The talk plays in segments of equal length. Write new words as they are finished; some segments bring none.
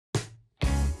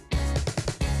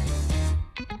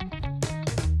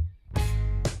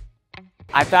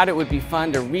I thought it would be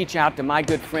fun to reach out to my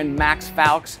good friend Max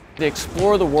Foulkes to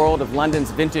explore the world of London's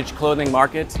vintage clothing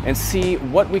markets and see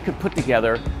what we could put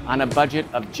together on a budget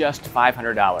of just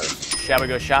 $500. Shall we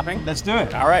go shopping? Let's do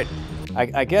it. All right.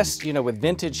 I guess, you know, with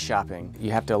vintage shopping,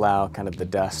 you have to allow kind of the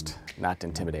dust not to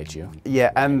intimidate you.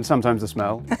 Yeah, and sometimes the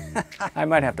smell. I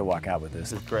might have to walk out with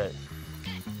this. This is great.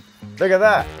 Look at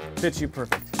that. Fits you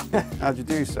perfect. How'd you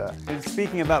do, sir? And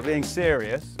speaking about being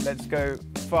serious, let's go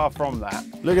far from that.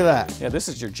 Look at that. Yeah, this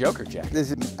is your Joker jacket.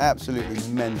 This is absolutely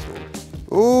mental.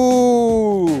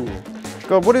 Ooh.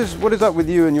 God, what is up with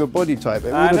you and your body type?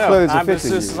 All the clothes are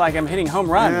fitting you. This is like I'm hitting home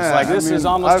runs. Yeah, like this is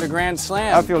almost a grand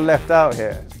slam. I feel left out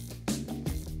here.